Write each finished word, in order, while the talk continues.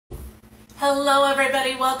Hello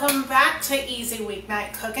everybody, welcome back to Easy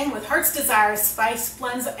Weeknight Cooking with Heart's Desire Spice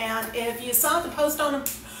Blends. And if you saw the post on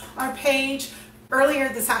our page earlier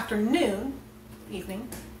this afternoon, evening,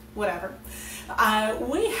 whatever,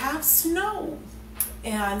 we have snow.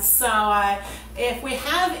 And so if we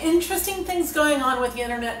have interesting things going on with the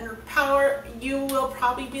internet and power, you will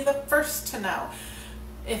probably be the first to know.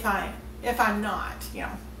 If I'm not, you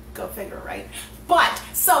know, go figure, right? But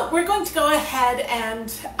so we're going to go ahead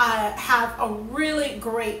and have a really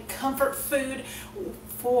great comfort food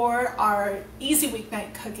for our easy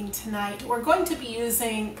weeknight cooking tonight. We're going to be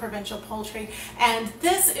using Provincial Poultry, and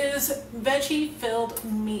this is Veggie-Filled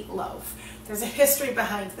Meatloaf. There's a history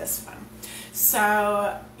behind this one.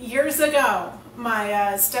 So years ago, my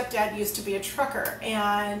stepdad used to be a trucker,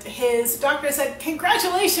 and his doctor said,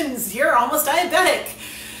 "Congratulations, you're almost diabetic.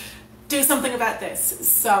 Do something about this."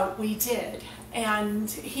 So we did. And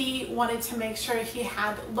he wanted to make sure he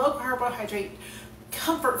had low carbohydrate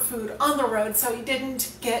comfort food on the road so he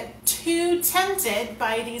didn't get too tempted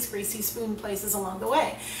by these greasy spoon places along the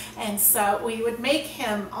way. And so we would make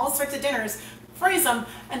him all sorts of dinners, freeze them,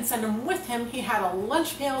 and send them with him. He had a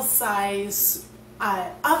lunch pail size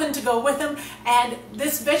oven to go with him, and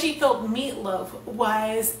this veggie-filled meatloaf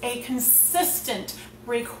was a consistent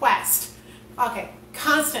request. Okay,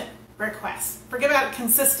 constant request. Forget about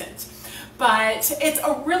consistent. But it's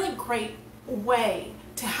a really great way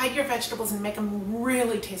to hide your vegetables and make them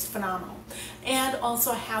really taste phenomenal. And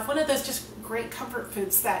also have one of those just great comfort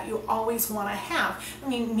foods that you always want to have. I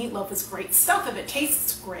mean, meatloaf is great stuff if it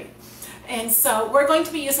tastes great. And so we're going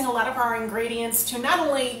to be using a lot of our ingredients to not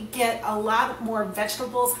only get a lot more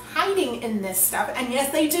vegetables hiding in this stuff, and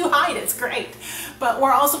yes, they do hide, it's great, but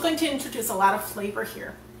we're also going to introduce a lot of flavor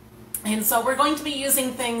here. And so we're going to be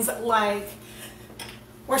using things like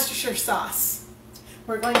Worcestershire sauce.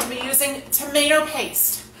 We're going to be using tomato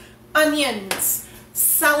paste, onions,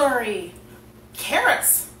 celery,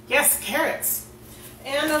 carrots. Yes, carrots.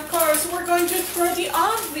 And of course, we're going to throw the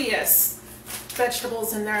obvious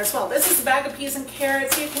vegetables in there as well. This is a bag of peas and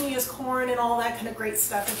carrots. You can use corn and all that kind of great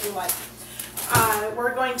stuff if you like.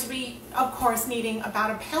 We're going to be, of course, needing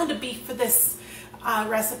about a pound of beef for this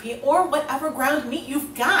recipe, or whatever ground meat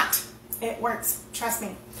you've got. It works, trust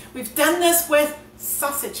me. We've done this with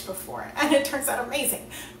sausage before, and it turns out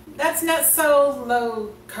amazing. That's not so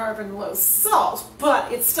low carb and low salt,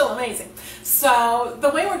 but it's still amazing. So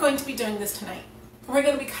the way we're going to be doing this tonight, we're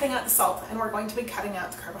going to be cutting out the salt, and we're going to be cutting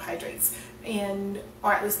out the carbohydrates,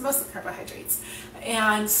 or at least most of the carbohydrates.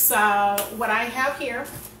 And so what I have here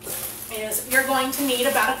is you're going to need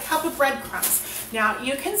about a cup of breadcrumbs. Now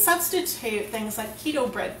you can substitute things like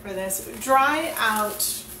keto bread for this. Dry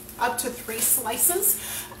out up to 3 slices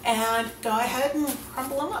and go ahead and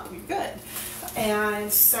crumble them up. You're good.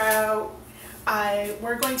 And so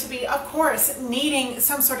we're going to be, of course, needing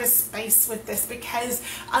some sort of spice with this, because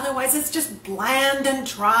otherwise it's just bland and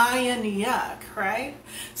dry and yuck, right?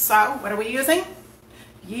 So what are we using?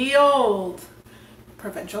 Ye olde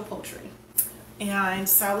Provincial Poultry. And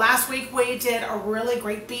so last week we did a really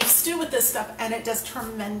great beef stew with this stuff, and it does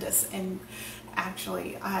tremendous in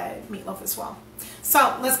actually meatloaf as well.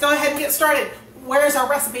 So let's go ahead and get started. Where's our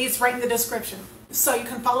recipe? It's right in the description, so you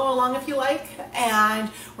can follow along if you like. And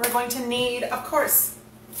we're going to need, of course,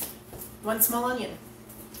 1 small onion,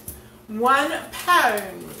 1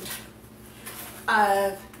 pound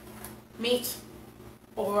of meat,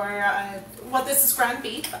 or what this is ground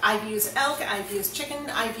beef. I've used elk, I've used chicken,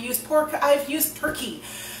 I've used pork, I've used turkey.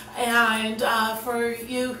 And for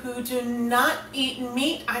you who do not eat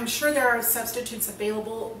meat, I'm sure there are substitutes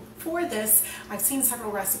available for this. I've seen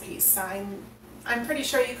several recipes, so I'm pretty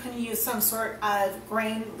sure you can use some sort of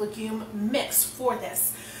grain legume mix for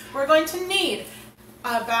this. We're going to need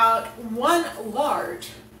about 1 large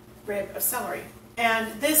rib of celery.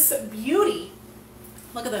 And this beauty,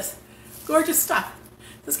 look at this, gorgeous stuff.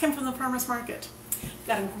 This came from the farmer's market.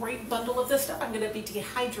 Got a great bundle of this stuff. I'm going to be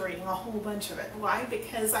dehydrating a whole bunch of it. Why?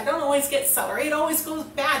 Because I don't always get celery. It always goes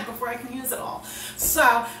bad before I can use it all.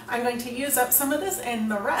 So I'm going to use up some of this, and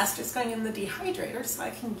the rest is going in the dehydrator so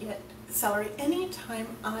I can get celery anytime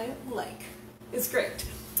I like. It's great.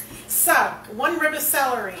 So 1 rib of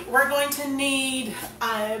celery. We're going to need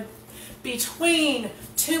between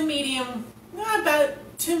 2 medium, about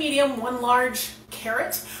 2 medium, 1 large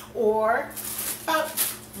carrot, or about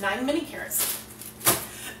 9 mini carrots.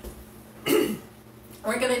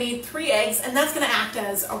 We're going to need 3 eggs, and that's going to act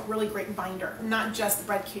as a really great binder. Not just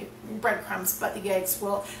the breadcrumbs, but the eggs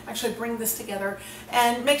will actually bring this together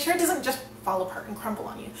and make sure it doesn't just fall apart and crumble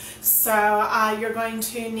on you. So you're going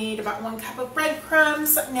to need about 1 cup of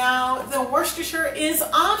breadcrumbs. Now, the Worcestershire is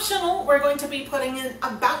optional. We're going to be putting in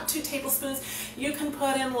about 2 tablespoons. You can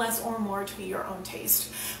put in less or more to your own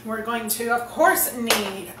taste. We're going to, of course,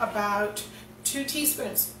 need about 2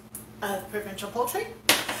 teaspoons of Provincial Poultry.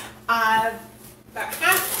 About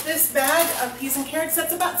half this bag of peas and carrots,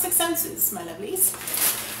 that's about 6 ounces, my lovelies.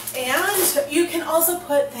 And you can also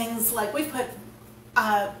put things like, we've put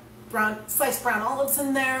sliced brown olives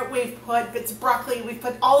in there, we've put bits of broccoli, we've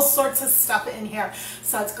put all sorts of stuff in here.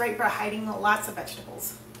 So it's great for hiding lots of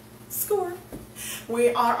vegetables. Score. We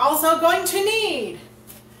are also going to need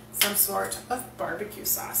some sort of barbecue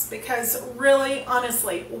sauce, because really,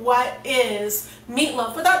 honestly, what is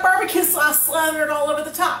meatloaf without barbecue sauce slathered all over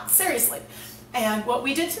the top? Seriously. And what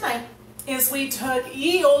we did tonight is we took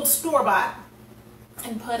ye old store-bought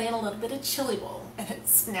and put in a little bit of chili bowl, and it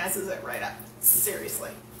snazzes it right up.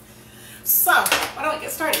 Seriously. So, why don't we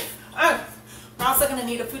get started? Oh, we're also going to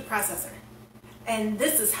need a food processor. And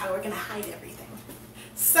this is how we're going to hide everything.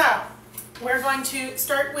 So, we're going to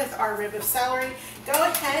start with our rib of celery. Go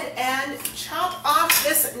ahead and chop off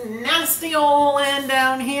this nasty old end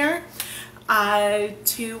down here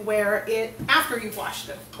to where it, after you've washed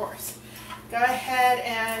it, of course. Go ahead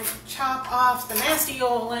and chop off the nasty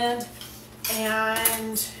old end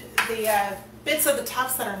and the bits of the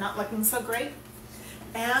tops that are not looking so great.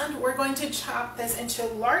 And we're going to chop this into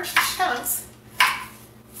large chunks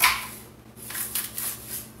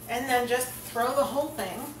and then just throw the whole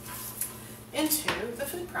thing into the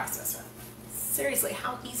food processor. Seriously,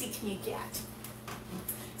 how easy can you get?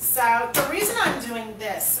 So the reason I'm doing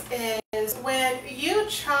this is when you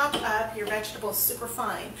chop up your vegetables super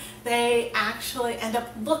fine, they actually end up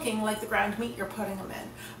looking like the ground meat you're putting them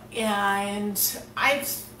in. And I've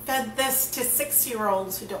fed this to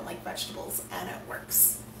 6-year-olds who don't like vegetables, and it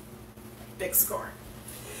works. Big score.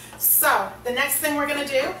 So the next thing we're going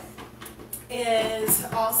to do is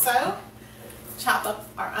also chop up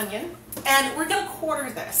our onion, and we're going to quarter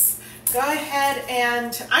this. Go ahead,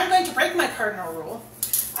 and I'm going to break my cardinal rule.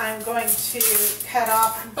 I'm going to cut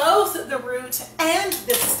off both the root and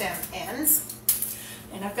the stem ends.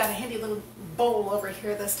 And I've got a handy little bowl over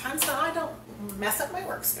here this time so I don't mess up my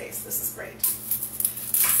workspace. This is great.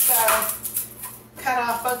 So cut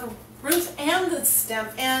off both the root and the stem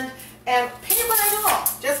end, and pay it right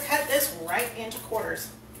off. Just cut this right into quarters.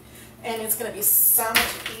 And it's going to be so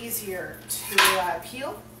much easier to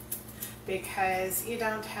peel, because you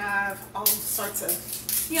don't have all sorts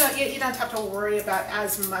of, you don't have to worry about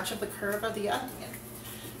as much of the curve of the onion.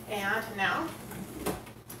 And now,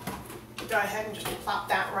 go ahead and just plop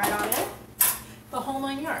that right on in, the whole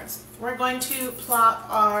 9 yards. We're going to plop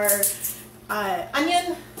our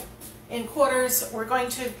onion in quarters, we're going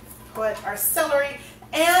to put our celery,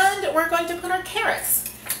 and we're going to put our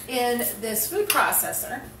carrots in this food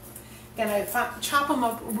processor. Gonna chop them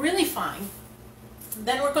up really fine.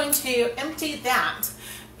 Then we're going to empty that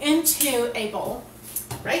into a bowl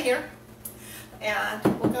right here, and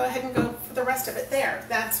we'll go ahead and go for the rest of it there.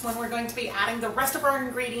 That's when we're going to be adding the rest of our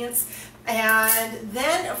ingredients, and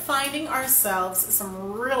then finding ourselves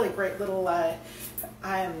some really great little,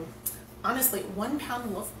 honestly,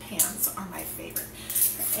 1-pound loaf pans are my favorite.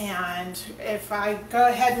 And if I go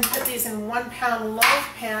ahead and put these in 1-pound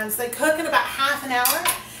loaf pans, they cook in about half an hour,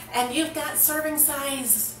 and you've got serving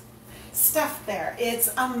size stuff there. It's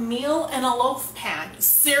a meal in a loaf pan.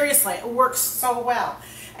 Seriously, it works so well.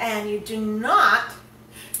 And you do not,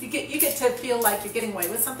 you get to feel like you're getting away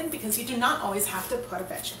with something, because you do not always have to put a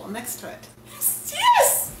vegetable next to it.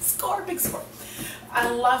 Yes! Score, big score. I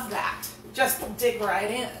love that. Just dig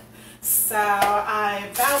right in. So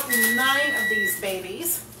about 9 of these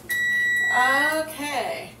babies.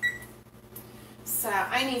 Okay. So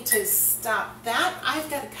I need to stop that. I've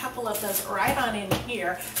got a couple of those right on in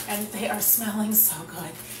here, and they are smelling so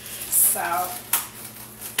good. So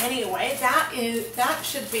anyway, that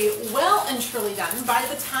should be well and truly done by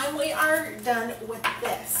the time we are done with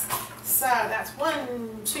this. So that's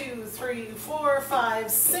 1, 2, 3, 4,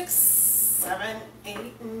 5, 6, 7,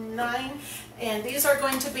 8, 9, and these are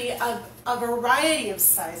going to be a variety of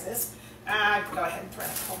sizes. Go ahead and throw a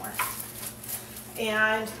couple more.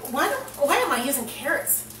 And why am I using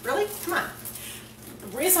carrots? Really? Come on.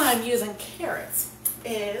 The reason I'm using carrots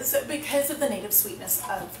is because of the native sweetness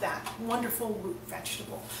of that wonderful root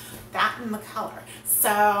vegetable, that and the color.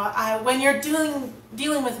 So when you're dealing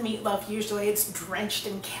with meatloaf, usually it's drenched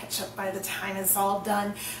in ketchup by the time it's all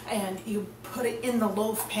done, and you put it in the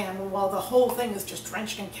loaf pan while the whole thing is just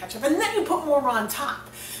drenched in ketchup, and then you put more on top.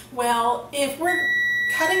 Well, if we're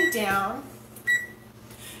cutting down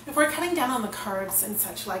on the carbs and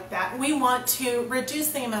such like that, we want to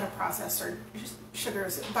reduce the amount of processed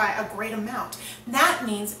sugars by a great amount. That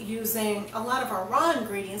means using a lot of our raw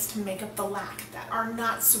ingredients to make up the lack that are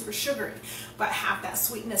not super sugary but have that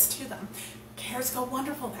sweetness to them. Carrots go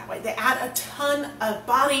wonderful that way. They add a ton of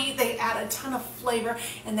body, they add a ton of flavor,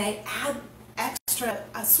 and they add extra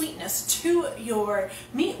sweetness to your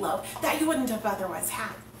meatloaf that you wouldn't have otherwise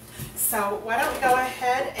had. So why don't we go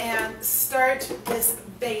ahead and start this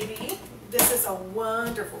baby. This is a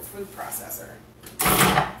wonderful food processor.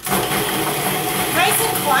 Nice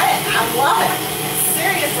and quiet. I love it.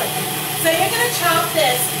 Seriously. So you're going to chop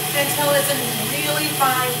this until it's in really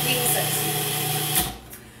fine pieces.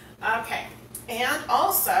 Okay. And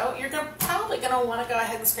also, you're probably going to want to go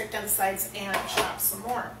ahead and scrape down the sides and chop some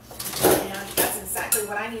more. And that's exactly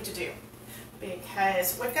what I need to do,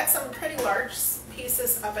 because we've got some pretty large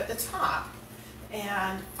pieces up at the top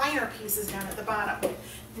and finer pieces down at the bottom.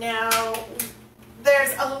 Now,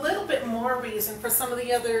 there's a little bit more reason for some of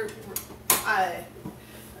the other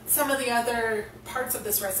parts of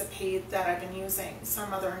this recipe that I've been using,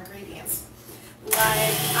 some other ingredients.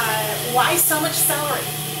 Like, why so much celery?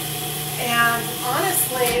 And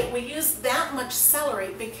honestly, we use that much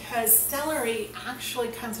celery because celery actually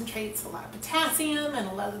concentrates a lot of potassium and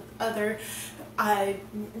a lot of other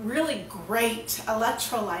really great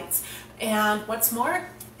electrolytes. And what's more,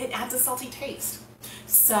 it adds a salty taste.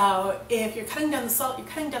 So if you're cutting down the salt, you're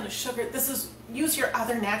cutting down the sugar, use your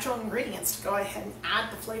other natural ingredients to go ahead and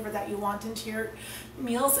add the flavor that you want into your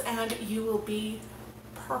meals, and you will be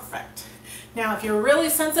perfect. Now, if you're really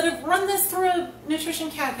sensitive, run this through a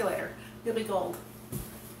nutrition calculator. You'll be gold.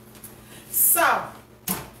 So,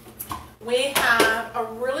 we have a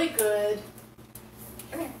really good,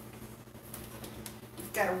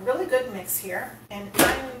 got a really good mix here, and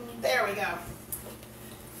there we go.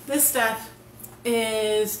 This stuff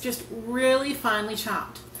is just really finely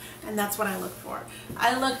chopped, and that's what I look for.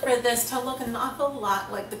 I look for this to look an awful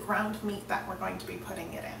lot like the ground meat that we're going to be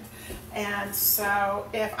putting it in. And so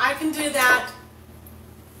if I can do that,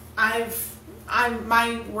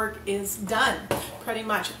 my work is done pretty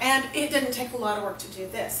much. And it didn't take a lot of work to do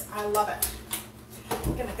this. I love it.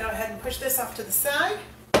 I'm going to go ahead and push this off to the side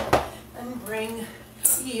and bring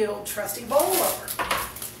the old trusty bowl over.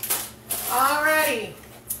 Alrighty.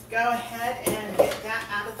 Go ahead and get that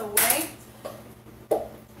out of the way.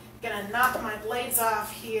 Gonna knock my blades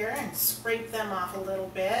off here and scrape them off a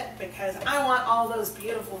little bit because I want all those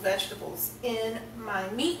beautiful vegetables in my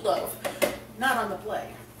meatloaf, not on the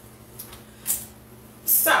blade.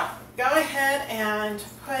 So go ahead and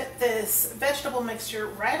put this vegetable mixture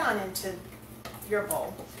right on into your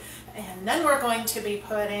bowl. And then we're going to be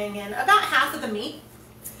putting in about half of the meat,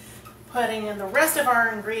 putting in the rest of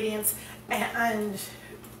our ingredients, and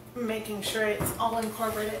making sure it's all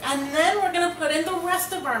incorporated. And then we're going to put in the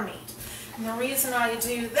rest of our meat. And the reason I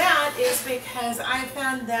do that is because I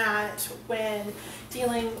found that when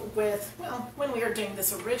dealing with, well, when we were doing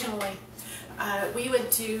this originally, we would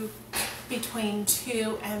do between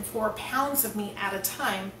 2 and 4 pounds of meat at a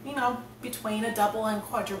time, you know, between a double and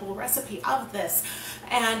quadruple recipe of this.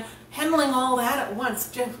 And handling all that at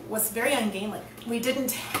once just was very ungainly. We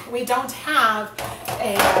don't have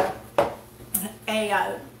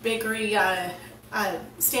a biggery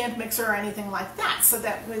stand mixer or anything like that, so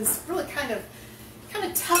that was really kind of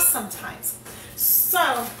tough sometimes.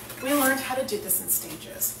 So we learned how to do this in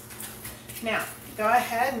stages. Now go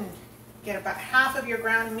ahead and get about half of your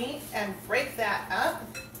ground meat and break that up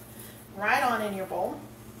right on in your bowl.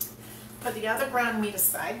 Put the other ground meat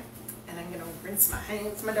aside, and I'm going to rinse my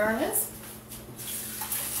hands, my darlings.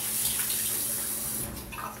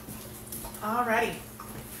 Alrighty.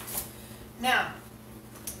 Now,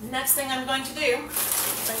 next thing I'm going to do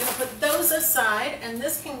is I'm going to put those aside, and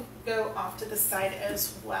this can go off to the side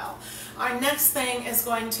as well. Our next thing is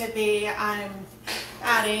going to be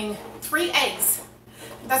adding 3 eggs.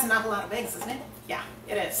 That's not a lot of eggs, isn't it? Yeah,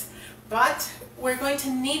 it is. But we're going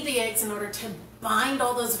to need the eggs in order to bind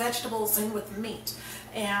all those vegetables in with meat.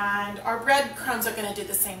 And our breadcrumbs are going to do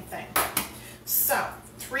the same thing. So,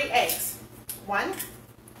 3 eggs. 1,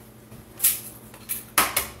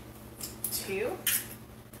 2,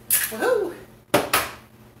 woohoo,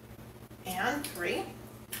 and 3.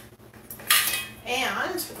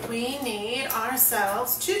 And we need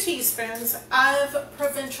ourselves 2 teaspoons of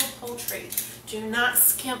Provincial Poultry. Do not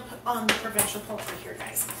skimp on the Provincial Poultry here,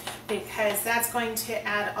 guys, because that's going to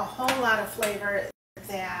add a whole lot of flavor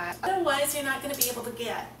that otherwise you're not going to be able to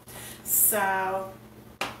get. So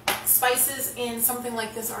spices in something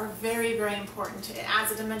like this are very, very important. It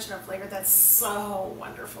adds a dimension of flavor that's so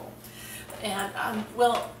wonderful. And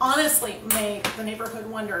will honestly make the neighborhood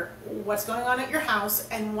wonder what's going on at your house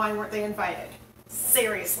and why weren't they invited.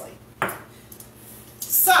 Seriously.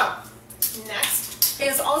 So, next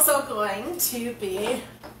is also going to be,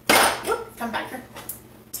 come back here,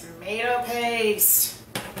 tomato paste.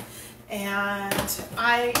 And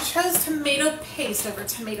I chose tomato paste over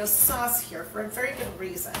tomato sauce here for a very good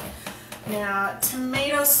reason. Now,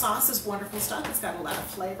 tomato sauce is wonderful stuff. It's got a lot of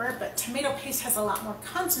flavor, but tomato paste has a lot more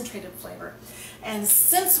concentrated flavor. And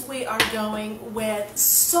since we are going with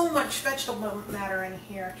so much vegetable matter in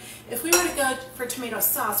here, if we were to go for tomato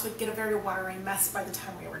sauce, we'd get a very watery mess by the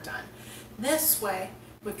time we were done. This way,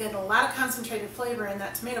 we get a lot of concentrated flavor in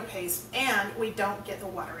that tomato paste, and we don't get the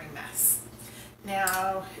watery mess.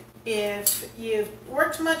 Now, if you've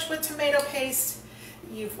worked much with tomato paste,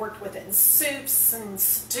 you've worked with it in soups and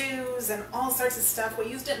stews and all sorts of stuff. We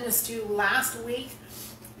used it in a stew last week,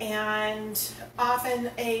 and often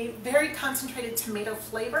a very concentrated tomato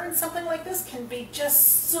flavor in something like this can be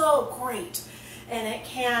just so great. And it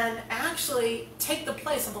can actually take the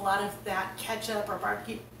place of a lot of that ketchup or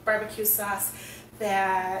barbecue sauce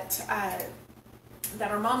that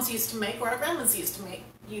our moms used to make or our grandmas used to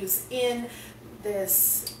use in the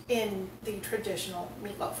traditional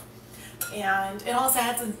meatloaf. And it also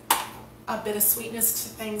adds a bit of sweetness to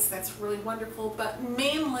things that's really wonderful, but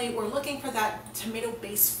mainly we're looking for that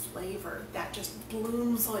tomato-based flavor that just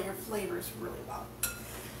blooms all your flavors really well.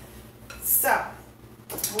 So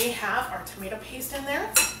we have our tomato paste in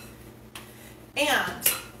there,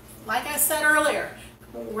 and like I said earlier,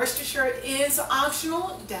 Worcestershire is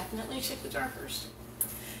optional. Definitely shake the jar first.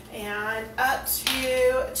 And up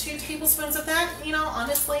to 2 tablespoons of that. You know,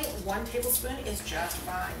 honestly, 1 tablespoon is just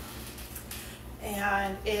fine.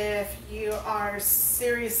 And if you are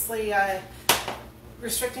seriously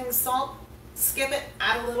restricting the salt, skip it,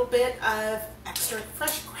 add a little bit of extra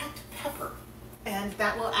fresh cracked pepper. And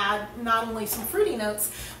that will add not only some fruity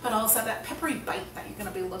notes, but also that peppery bite that you're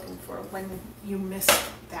going to be looking for when you miss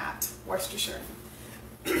that Worcestershire.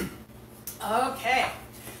 Okay,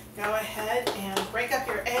 go ahead and break up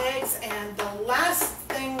your eggs. And the last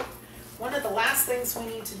thing, one of the last things we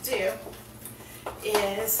need to do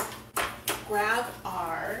is grab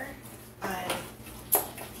our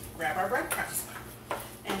breadcrumbs.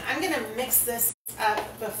 And I'm going to mix this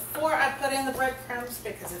up before I put in the breadcrumbs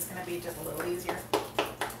because it's going to be just a little easier.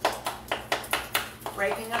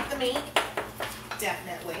 Breaking up the meat,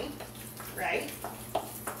 definitely, right?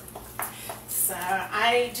 So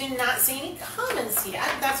I do not see any comments yet.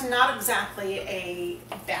 That's not exactly a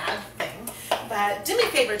bad thing, but do me a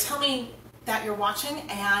favor, tell me that you're watching,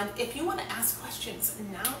 and if you want to ask questions,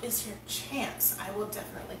 now is your chance. I will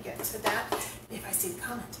definitely get to that if I see the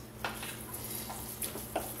comment.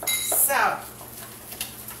 So,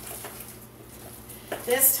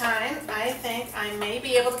 this time I think I may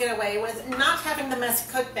be able to get away with not having the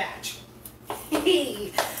messy cook badge.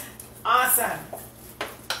 Awesome.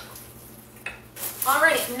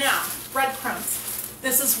 Alright, now, breadcrumbs.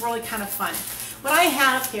 This is really kind of fun. What I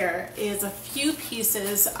have here is a few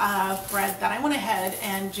pieces of bread that I went ahead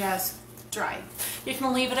and just dried. You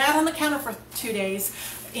can leave it out on the counter for 2 days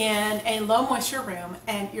in a low moisture room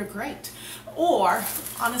and you're great. Or,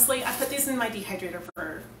 honestly, I put these in my dehydrator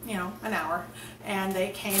for, an hour, and they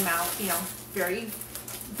came out, very,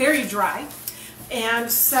 very dry. And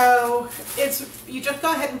so you just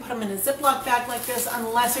go ahead and put them in a Ziploc bag like this,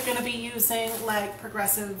 unless you're going to be using like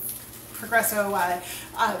Progresso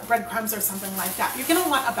breadcrumbs or something like that. You're going to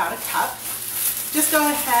want about a cup. Just go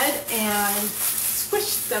ahead and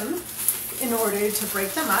squish them in order to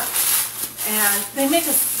break them up. And they make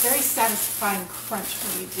a very satisfying crunch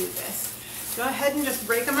when you do this. Go ahead and just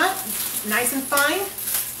break them up nice and fine.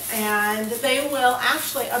 And they will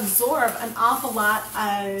actually absorb an awful lot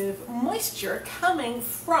of moisture coming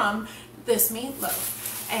from this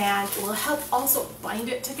meatloaf. And it will help also bind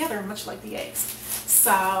it together, much like the eggs.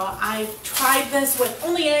 So I've tried this with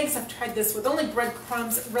only eggs, I've tried this with only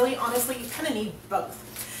breadcrumbs. Really, honestly, you kind of need both.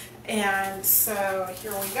 And so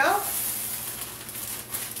here we go.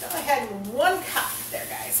 Go ahead and 1 cup there,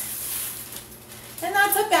 guys. And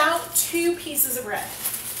that's about 2 pieces of bread.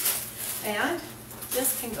 And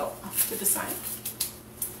this can go off to the side.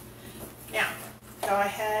 Now, go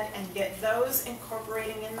ahead and get those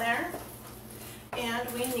incorporating in there. And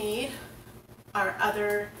we need our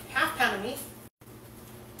other half pound of meat.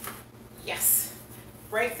 Yes.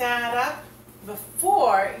 Break that up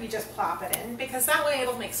before you just plop it in, because that way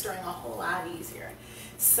it'll make stirring a whole lot easier.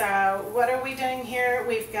 So what are we doing here?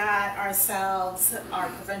 We've got ourselves our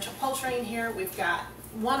Provincial poultry in here. We've got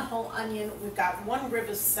 1 whole onion. We've got 1 rib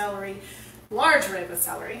of celery, large rib of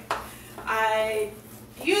celery. I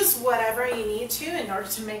use whatever you need to in order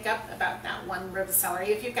to make up about that 1 rib of celery.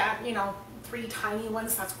 If you've got, 3 tiny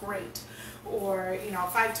ones, that's great. Or,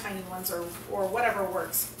 5 tiny ones, or whatever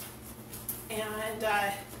works. And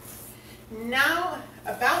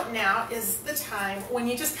about now is the time when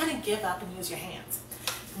you just kind of give up and use your hands.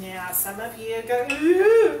 Now, some of you go,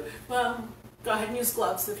 ooh, well, go ahead and use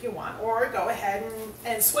gloves if you want, or go ahead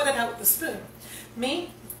and sweat it out with the spoon.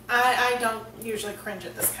 Me, I don't usually cringe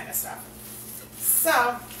at this kind of stuff.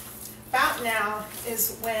 So, about now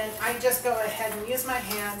is when I just go ahead and use my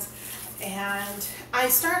hands, and I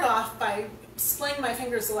start off by slaying my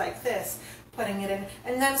fingers like this, putting it in,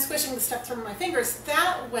 and then squishing the stuff through my fingers.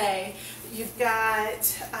 That way, you've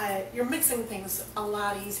got, you're mixing things a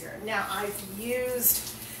lot easier. Now, I've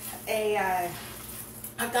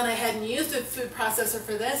gone ahead and used a food processor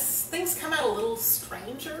for this. Things come out a little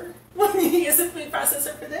stranger when you use a food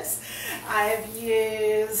processor for this. I've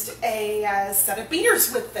used a set of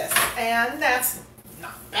beaters with this, and that's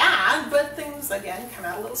not bad, but things, again, come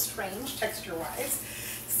out a little strange texture-wise.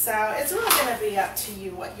 So it's really going to be up to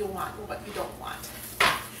you what you want and what you don't want.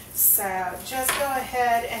 So just go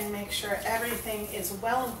ahead and make sure everything is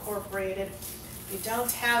well incorporated. You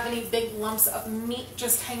don't have any big lumps of meat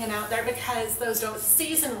just hanging out there, because those don't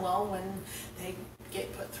season well when they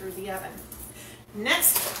get put through the oven.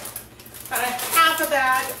 Next, about a half a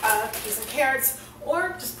bag of peas and carrots,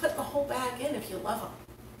 or just put the whole bag in if you love them.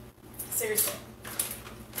 Seriously.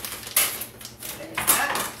 There's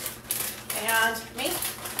that. And me,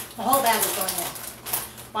 the whole bag is going in.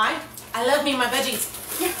 Why? I love me my veggies.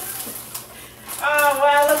 Oh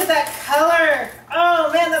wow, look at that color.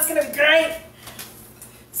 Oh man, that's gonna be great.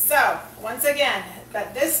 So, once again,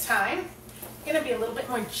 but this time, I'm going to be a little bit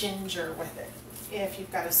more ginger with it, if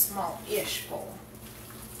you've got a small-ish bowl.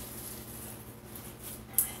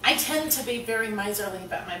 I tend to be very miserly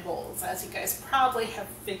about my bowls, as you guys probably have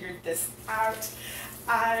figured this out.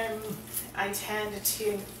 I tend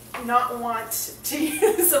to not want to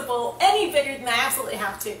use a bowl any bigger than I absolutely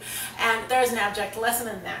have to, and there's an abject lesson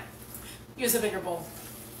in that. Use a bigger bowl.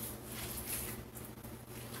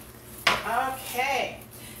 Okay.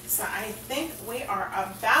 So I think we are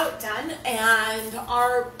about done, and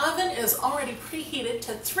our oven is already preheated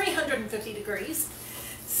to 350 degrees.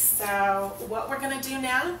 So what we're going to do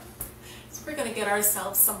now is we're going to get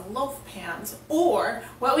ourselves some loaf pans, or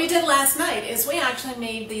what we did last night is we actually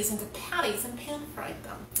made these into patties and pan fried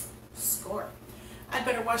them. Score. I'd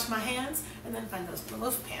better wash my hands and then find those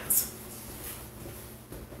loaf pans.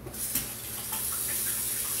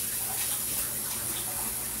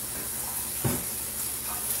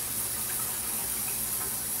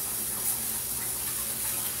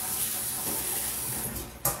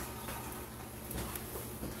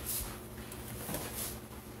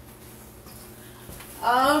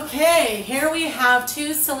 Okay, here we have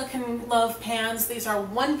 2 silicone loaf pans. These are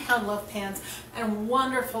 1 pound loaf pans, and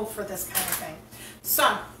wonderful for this kind of thing.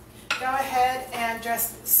 So, go ahead and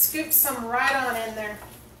just scoop some right on in there,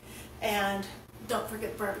 and don't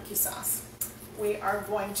forget barbecue sauce. We are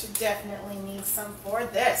going to definitely need some for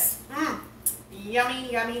this.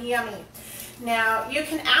 Yummy, yummy, yummy. Now, you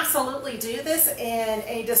can absolutely do this in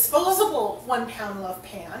a disposable 1 pound loaf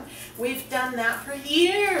pan. We've done that for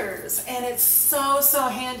years, and it's so, so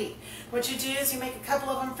handy. What you do is you make a couple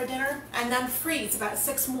of them for dinner and then freeze about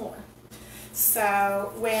 6 more.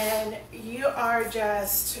 So when you are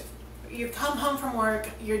you come home from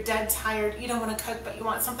work, you're dead tired, you don't want to cook, but you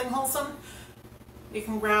want something wholesome, you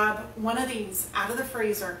can grab one of these out of the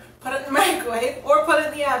freezer, put it in the microwave, or put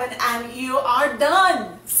it in the oven, and you are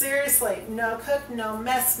done. Seriously, no cook, no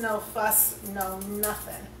mess, no fuss, no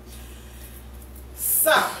nothing.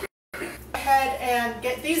 So, go ahead and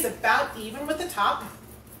get these about even with the top.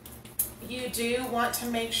 You do want to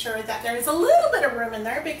make sure that there is a little bit of room in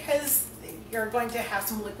there, because you're going to have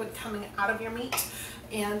some liquid coming out of your meat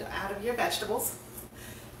and out of your vegetables.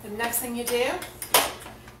 The next thing you do,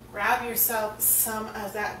 grab yourself some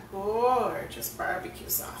of that gorgeous barbecue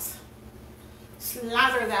sauce.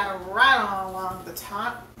 Slather that right on along the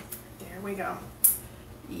top. There we go.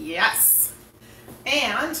 Yes.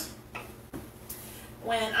 And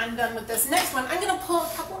when I'm done with this next one, I'm going to pull a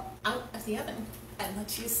couple out of the oven and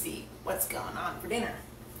let you see what's going on for dinner.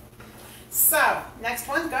 So, next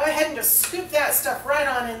one, go ahead and just scoop that stuff right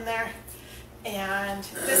on in there. And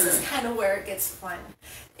this is kind of where it gets fun.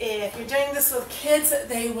 If you're doing this with kids,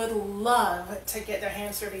 they would love to get their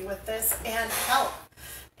hands dirty with this and help.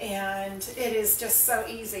 And it is just so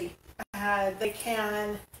easy.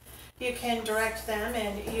 You can direct them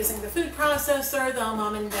in using the food processor, though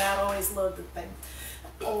mom and dad always load the thing,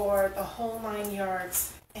 or the whole 9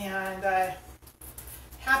 yards. And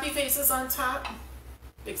happy faces on top,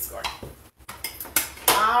 big score.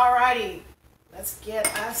 Alrighty, let's get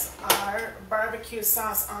us our barbecue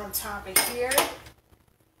sauce on top of here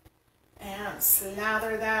and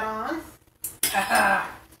slather that on.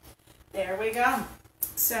 There we go.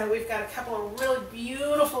 So we've got a couple of really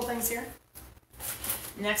beautiful things here.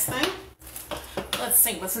 Next thing, let's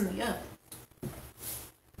see what's in the oven.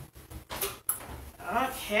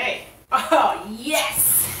 Okay. Oh,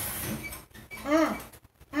 yes!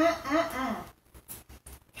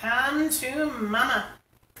 Come to mama.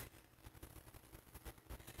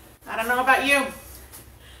 I don't know about you,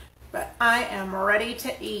 but I am ready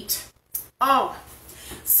to eat. Oh,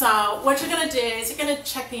 so what you're going to do is you're going to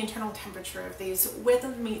check the internal temperature of these with a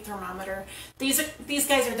meat thermometer. These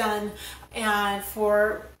guys are done, and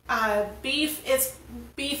for beef, it's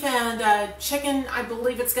beef, and chicken, I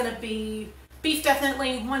believe it's going to be beef,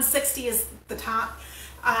 definitely 160 is the top.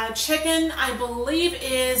 Chicken, I believe,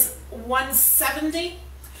 is 170.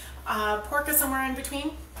 Pork is somewhere in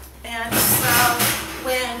between. And so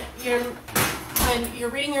when you're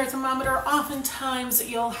reading your thermometer, oftentimes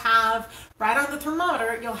you'll have, right on the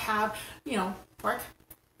thermometer, you'll have, pork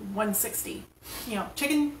 160,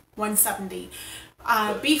 chicken 170,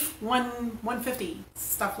 beef 150,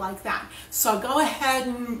 stuff like that. So go ahead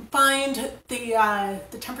and find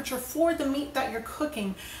the temperature for the meat that you're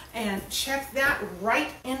cooking and check that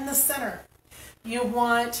right in the center. You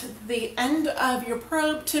want the end of your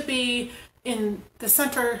probe to be in the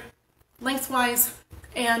center lengthwise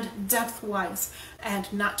and depthwise,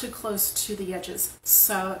 and not too close to the edges.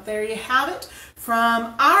 So there you have it,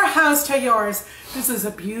 from our house to yours. This is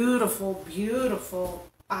a beautiful, beautiful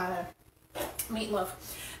meatloaf,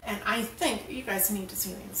 and I think you guys need to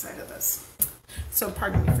see the inside of this. So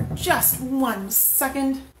pardon me for just 1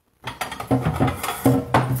 second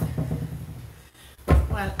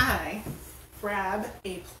while I grab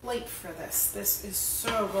a plate for this. This is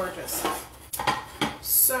so gorgeous.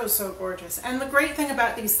 So gorgeous. And the great thing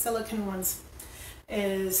about these silicone ones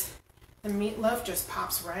is the meatloaf just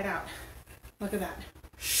pops right out. Look at that.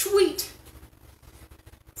 Sweet.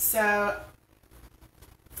 So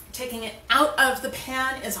taking it out of the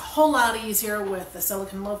pan is a whole lot easier with the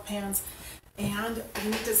silicone loaf pans. And you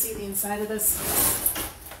need to see the inside of this.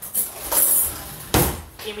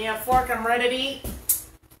 Give me a fork, I'm ready to eat.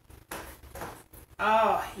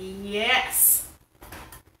 Oh, yes.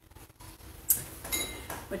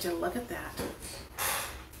 Would you look at that?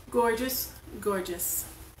 Gorgeous, gorgeous,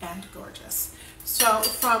 and gorgeous. So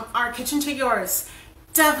from our kitchen to yours,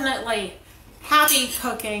 definitely happy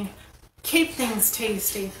cooking, keep things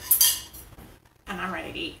tasty, and I'm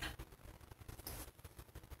ready to eat.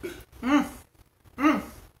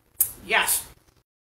 Yes.